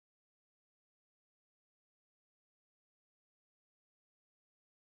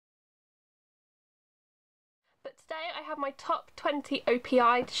But today I have my top 20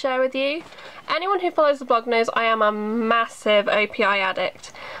 OPI to share with you. Anyone who follows the blog knows I am a massive OPI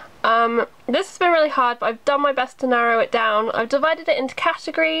addict. This has been really hard, but I've done my best to narrow it down. I've divided it into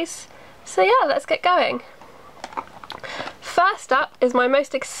categories. So yeah, let's get going. First up is my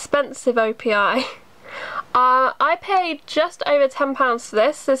most expensive OPI. I paid just over £10 for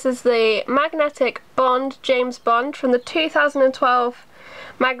this. This is the Magnetic Bond James Bond from the 2012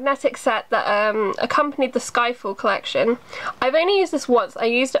 magnetic set that accompanied the Skyfall collection. I've only used this once. I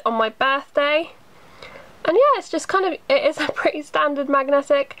used it on my birthday. And yeah, it's just kind of, it is a pretty standard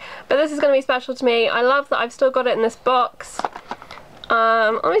magnetic, but this is going to be special to me. I love that I've still got it in this box.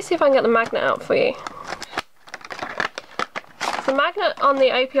 Let me see if I can get the magnet out for you. The magnet on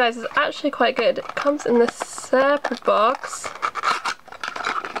the OPIs is actually quite good. It comes in this separate box.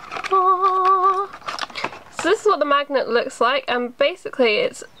 Aww. So this is what the magnet looks like, and basically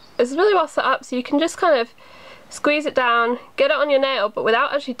it's really well set up, so you can just kind of squeeze it down, get it on your nail, but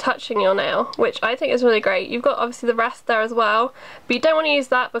without actually touching your nail, which I think is really great. You've got obviously the rest there as well, but you don't want to use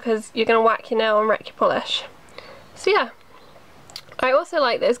that because you're going to whack your nail and wreck your polish. So yeah. I also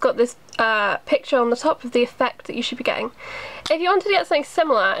like that it's got this picture on the top of the effect that you should be getting. If you wanted to get something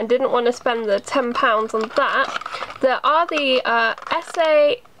similar and didn't want to spend the £10 on that, there are the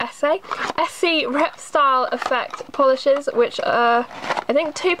SE Rep Style Effect polishes, which are I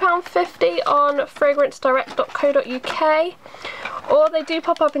think £2.50 on fragrancedirect.co.uk, or they do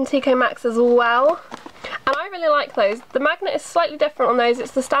pop up in TK Maxx as well. And I really like those. The magnet is slightly different on those.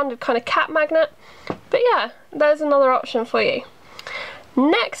 It's the standard kind of cap magnet, but yeah, there's another option for you.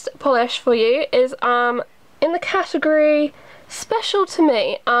 Next polish for you is in the category special to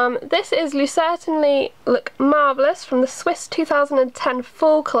me. This is You Certainly Look Marvellous from the Swiss 2010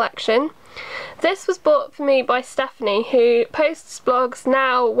 Fall collection. This was bought for me by Stephanie, who posts blogs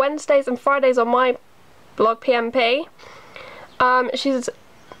now Wednesdays and Fridays on my blog PMP. She's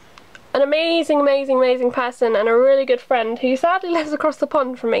an amazing person and a really good friend who sadly lives across the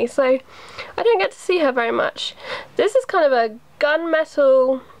pond from me, so I don't get to see her very much. This is kind of a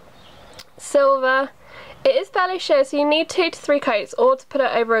gunmetal silver. It is fairly sheer, so you need 2 to 3 coats or to put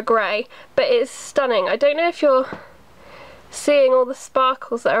it over a grey, but it's stunning. I don't know if you're seeing all the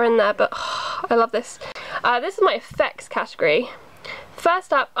sparkles that are in there, but oh, I love this. This is my effects category.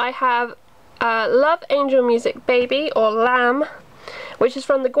 First up I have Love Angel Music Baby, or Lamb, which is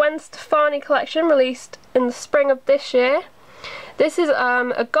from the Gwen Stefani collection released in the spring of this year. This is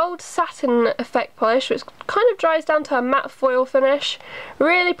a gold satin effect polish, which kind of dries down to a matte foil finish.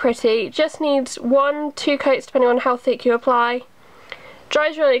 Really pretty, just needs 1-2 coats depending on how thick you apply.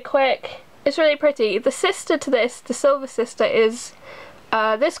 Dries really quick, it's really pretty. The sister to this, the silver sister, is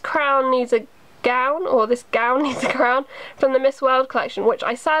This Crown Needs a Gown, or This Gown Needs a Crown, from the Miss World collection, which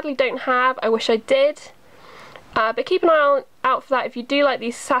I sadly don't have. I wish I did. But keep an eye out for that if you do like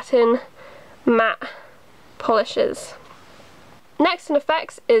these satin matte polishes. Next in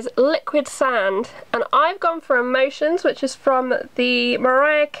effects is Liquid Sand, and I've gone for Emotions, which is from the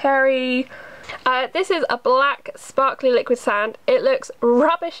Mariah Carey. This is a black sparkly liquid sand. It looks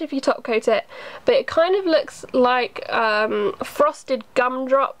rubbish if you top coat it, but it kind of looks like frosted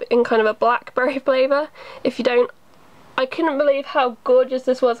gumdrop in kind of a blackberry flavour. If you don't, I couldn't believe how gorgeous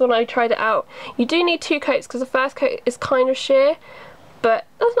this was when I tried it out. You do need 2 coats because the first coat is kind of sheer, but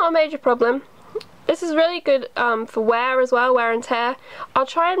that's not a major problem. This is really good for wear as well, wear and tear. I'll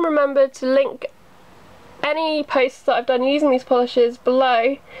try and remember to link any posts that I've done using these polishes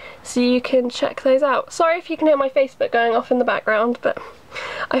below so you can check those out. Sorry if you can hear my Facebook going off in the background, but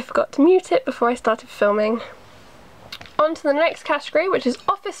I forgot to mute it before I started filming. On to the next category, which is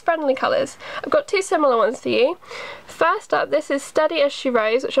office friendly colours. I've got 2 similar ones for you. First up, this is Steady As She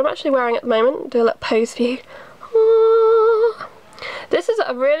Rose, which I'm actually wearing at the moment. Do a little pose for you. Aww. This is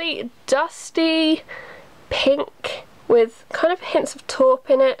a really dusty pink with kind of hints of taupe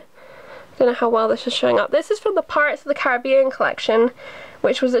in it. I don't know how well this is showing up. This is from the Pirates of the Caribbean collection,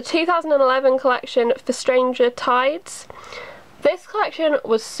 which was a 2011 collection for Stranger Tides. This collection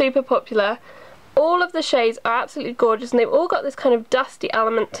was super popular. All of the shades are absolutely gorgeous and they've all got this kind of dusty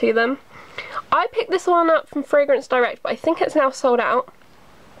element to them. I picked this one up from Fragrance Direct, but I think it's now sold out.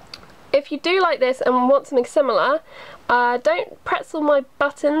 If you do like this and want something similar, don't pretzel my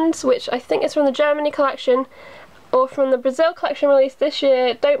buttons, which I think is from the Germany collection, or from the Brazil collection released this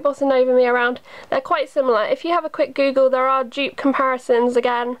year. Don't boss over me around. They're quite similar. If you have a quick Google, there are dupe comparisons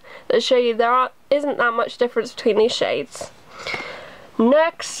again that show you isn't that much difference between these shades.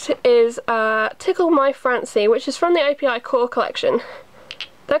 Next is Tickle My Fancy, which is from the OPI Core collection.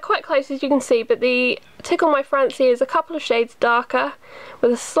 They're quite close as you can see, but the tickle my fancy is a couple of shades darker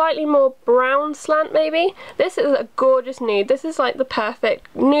with a slightly more brown slant maybe. This is a gorgeous nude. This is like the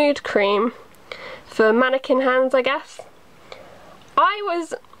perfect nude cream for mannequin hands, I guess. I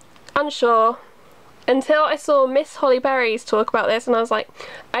was unsure until I saw Miss Holly Berry's talk about this, and I was like,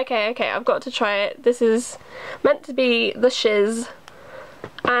 okay, I've got to try it. This is meant to be the shiz.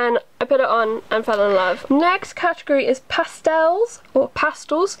 And I put it on and fell in love. Next category is pastels, or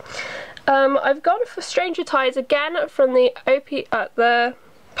pastels. I've gone for Stranger Tides again from the the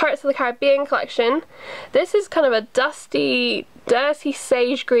Pirates of the Caribbean collection. This is kind of a dusty, dirty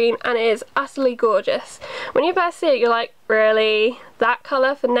sage green, and it is utterly gorgeous. When you first see it, you're like, really? That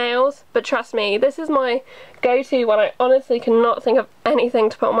colour for nails? But trust me, this is my go-to when I honestly cannot think of anything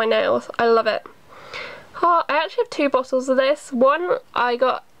to put on my nails. I love it. Oh, I actually have 2 bottles of this. One I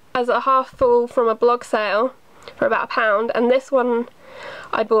got as a half full from a blog sale for about £1, and this one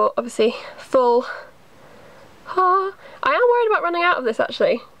I bought obviously full. Oh, I am worried about running out of this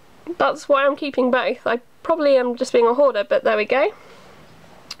actually. That's why I'm keeping both. I probably am just being a hoarder, but there we go.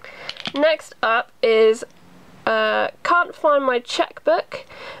 Next up is Can't Find My Czechbook,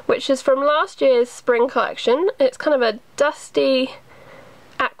 which is from last year's spring collection. It's kind of a dusty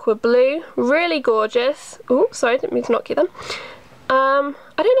aqua blue, really gorgeous. Oh, sorry, didn't mean to knock you then. I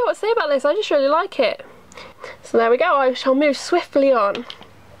don't know what to say about this, I just really like it. So there we go, I shall move swiftly on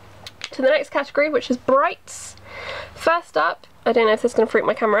to the next category, which is brights. First up, I don't know if this is going to freak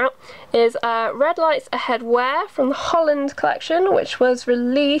my camera out, is Red Lights Ahead Wear from the Holland collection, which was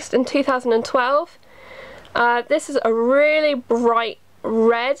released in 2012. This is a really bright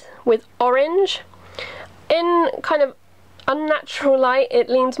red with orange. In kind of unnatural light it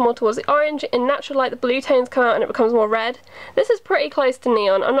leans more towards the orange, in natural light the blue tones come out and it becomes more red. This is pretty close to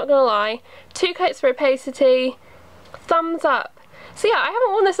neon, I'm not gonna lie. 2 coats for opacity, thumbs up. So yeah, I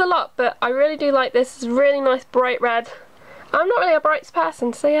haven't worn this a lot, but I really do like this. It's really nice bright red. I'm not really a brights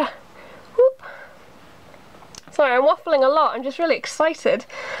person, so yeah. Whoop. Sorry, I'm waffling a lot, I'm just really excited.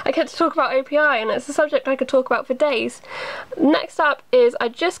 I get to talk about OPI and it's a subject I could talk about for days. Next up is I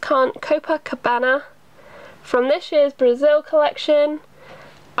Just Can't Copacabana from this year's Brazil collection.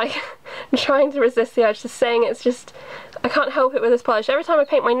 I'm trying to resist the urge to saying it's just, I can't help it with this polish. Every time I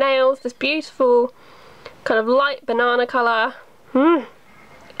paint my nails, this beautiful kind of light banana colour.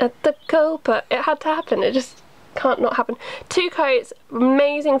 At the Copa, it had to happen, it just can't not happen. 2 coats,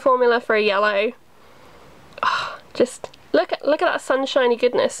 amazing formula for a yellow. Oh, just look at that sunshiny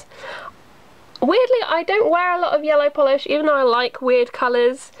goodness. Weirdly, I don't wear a lot of yellow polish, even though I like weird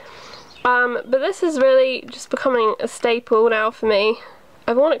colours. But this is really just becoming a staple now for me.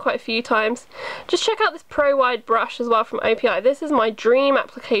 I've worn it quite a few times. Just check out this Pro Wide brush as well from OPI. This is my dream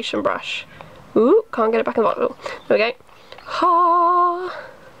application brush. Ooh, can't get it back in the bottle. There we go. Ah,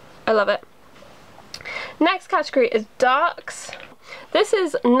 I love it. Next category is darks. This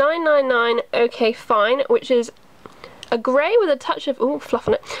is 999 OK Fine, which is a grey with a touch of, ooh, fluff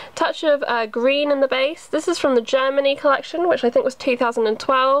on it, touch of green in the base. This is from the Germany collection, which I think was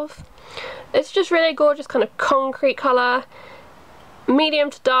 2012. It's just really gorgeous kind of concrete colour, medium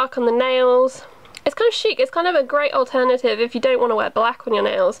to dark on the nails. It's kind of chic, it's kind of a great alternative if you don't want to wear black on your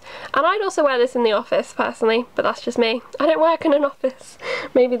nails. And I'd also wear this in the office personally, but that's just me. I don't work in an office,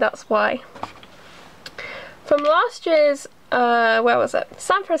 maybe that's why. From last year's, where was it?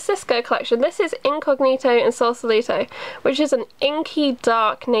 San Francisco collection, this is Incognito and Sausalito, which is an inky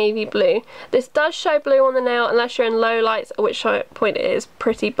dark navy blue. This does show blue on the nail unless you're in low lights, at which point it is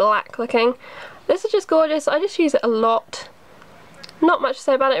pretty black looking. This is just gorgeous, I just use it a lot. Not much to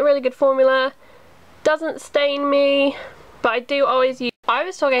say about it, really good formula. Doesn't stain me, but I do always use. I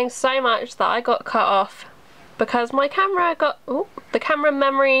was talking so much that I got cut off because my camera got, ooh, the camera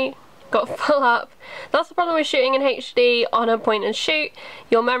memory got full up. That's the problem with shooting in HD on a point and shoot.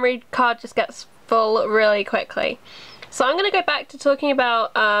 Your memory card just gets full really quickly. So I'm going to go back to talking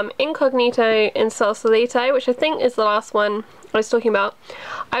about Incognito in Sausalito, which I think is the last one I was talking about.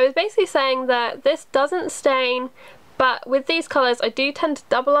 I was basically saying that this doesn't stain, but with these colours I do tend to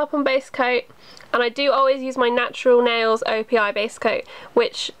double up on base coat, and I do always use my Natural Nails OPI base coat,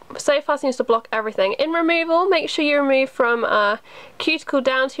 which so far seems to block everything. In removal, make sure you remove from cuticle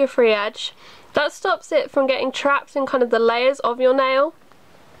down to your free edge. That stops it from getting trapped in kind of the layers of your nail.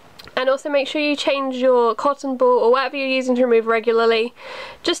 And also make sure you change your cotton ball or whatever you're using to remove regularly,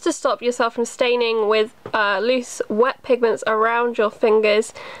 just to stop yourself from staining with loose wet pigments around your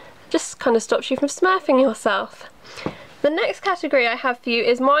fingers. Just kind of stops you from smurfing yourself. The next category I have for you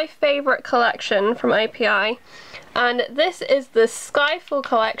is my favourite collection from OPI, and this is the Skyfall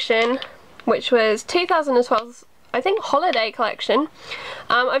collection, which was 2012's, I think, holiday collection.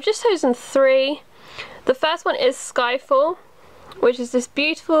 I've just chosen 3. The first one is Skyfall, which is this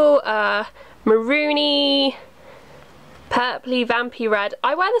beautiful maroony, purpley, vampy red.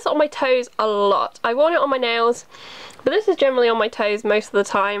 I wear this on my toes a lot. I've worn it on my nails, but this is generally on my toes most of the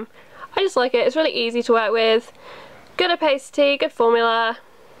time. I just like it. It's really easy to work with. Good opacity, good formula.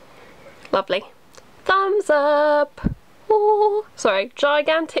 Lovely. Thumbs up. Ooh, sorry,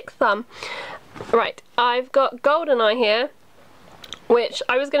 gigantic thumb. Right, I've got Goldeneye here, which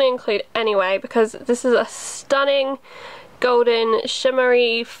I was going to include anyway because this is a stunning golden,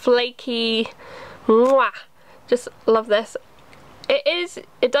 shimmery, flaky, mwah. Just love this.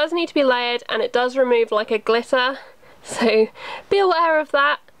 It does need to be layered and it does remove like a glitter, so be aware of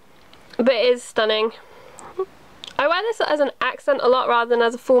that, but it is stunning. I wear this as an accent a lot rather than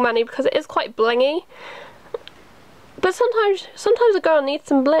as a full mani because it is quite blingy, but sometimes a girl needs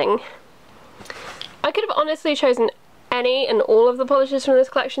some bling. I could have honestly chosen any and all of the polishes from this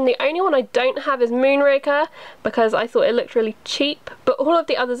collection. The only one I don't have is Moonraker because I thought it looked really cheap, but all of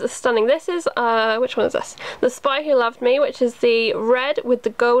the others are stunning. This is, which one is this? The Spy Who Loved Me, which is the red with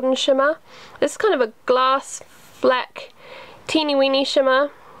the golden shimmer. This is kind of a glass fleck, teeny weeny shimmer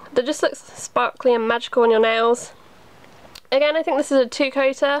that just looks sparkly and magical on your nails. Again, I think this is a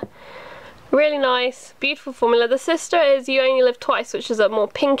 2-coater. Really nice, beautiful formula. The sister is You Only Live Twice, which is a more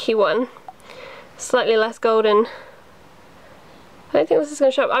pinky one. Slightly less golden. I don't think this is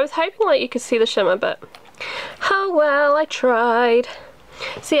going to show up. I was hoping like you could see the shimmer, but oh well, I tried.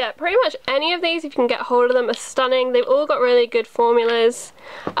 So yeah, pretty much any of these, if you can get hold of them, are stunning. They've all got really good formulas.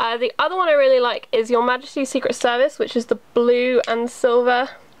 The other one I really like is Your Majesty's Secret Service, which is the blue and silver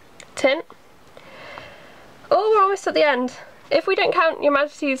tint. Oh, we're almost at the end. If we don't count Your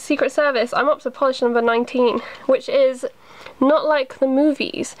Majesty's Secret Service, I'm up to polish number 19, which is Not Like the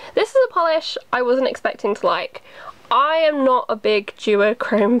Movies. This is a polish I wasn't expecting to like. I am not a big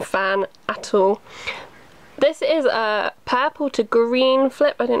duochrome fan at all. This is a purple to green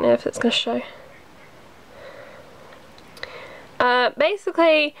flip. I don't know if it's going to show.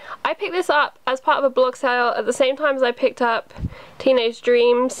 Basically, I picked this up as part of a blog sale at the same time as I picked up Teenage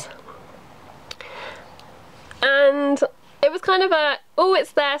Dreams. And it was kind of a, oh,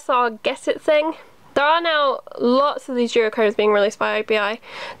 it's there, so I'll get it thing. There are now lots of these duochromes being released by OPI.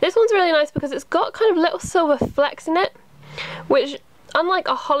 This one's really nice because it's got kind of little silver flecks in it, which, unlike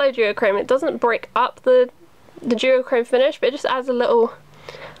a hollow duochrome, it doesn't break up the duochrome finish, but it just adds a little,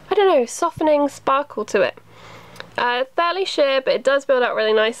 I don't know, softening sparkle to it. Fairly sheer, but it does build out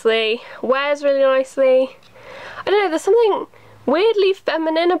really nicely, wears really nicely. I don't know, there's something weirdly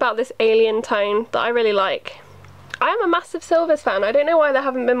feminine about this alien tone that I really like. I am a massive silvers fan. I don't know why there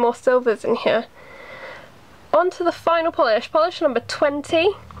haven't been more silvers in here. On to the final polish, polish number 20,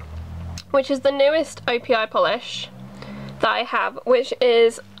 which is the newest OPI polish that I have, which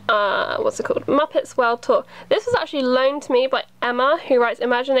is, what's it called? Muppets World Tour. This was actually loaned to me by Emma, who writes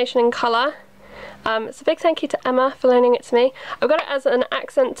Imagination in Colour. It's a big thank you to Emma for loaning it to me. I've got it as an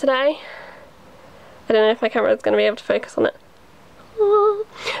accent today. I don't know if my camera is going to be able to focus on it.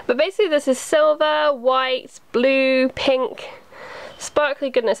 But basically this is silver, white, blue, pink,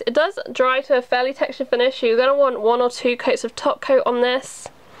 sparkly goodness. It does dry to a fairly textured finish. You're going to want 1 or 2 coats of top coat on this.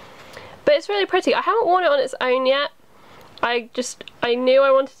 But it's really pretty. I haven't worn it on its own yet. I knew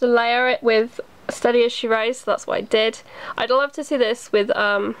I wanted to layer it with Steady As She Rose, so that's what I did. I'd love to see this with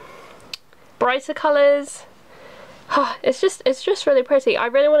brighter colours. It's just really pretty. I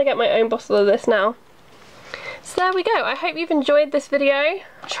really want to get my own bottle of this now. So there we go. I hope you've enjoyed this video.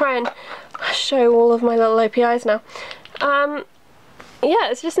 I'll try and show all of my little OPIs now. Yeah,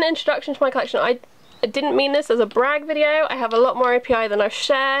 it's just an introduction to my collection. I didn't mean this as a brag video. I have a lot more OPI than I've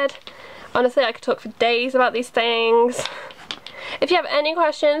shared. Honestly, I could talk for days about these things. If you have any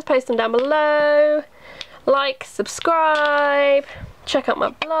questions, post them down below. Like, subscribe, check out my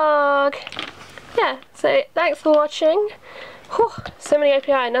blog. Yeah, so thanks for watching. Whew, so many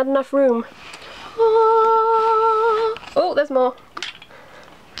OPI, not enough room. Oh, there's more.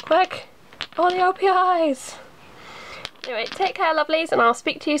 Quick, all the OPIs. Anyway, take care lovelies, and I'll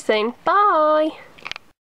speak to you soon. Bye!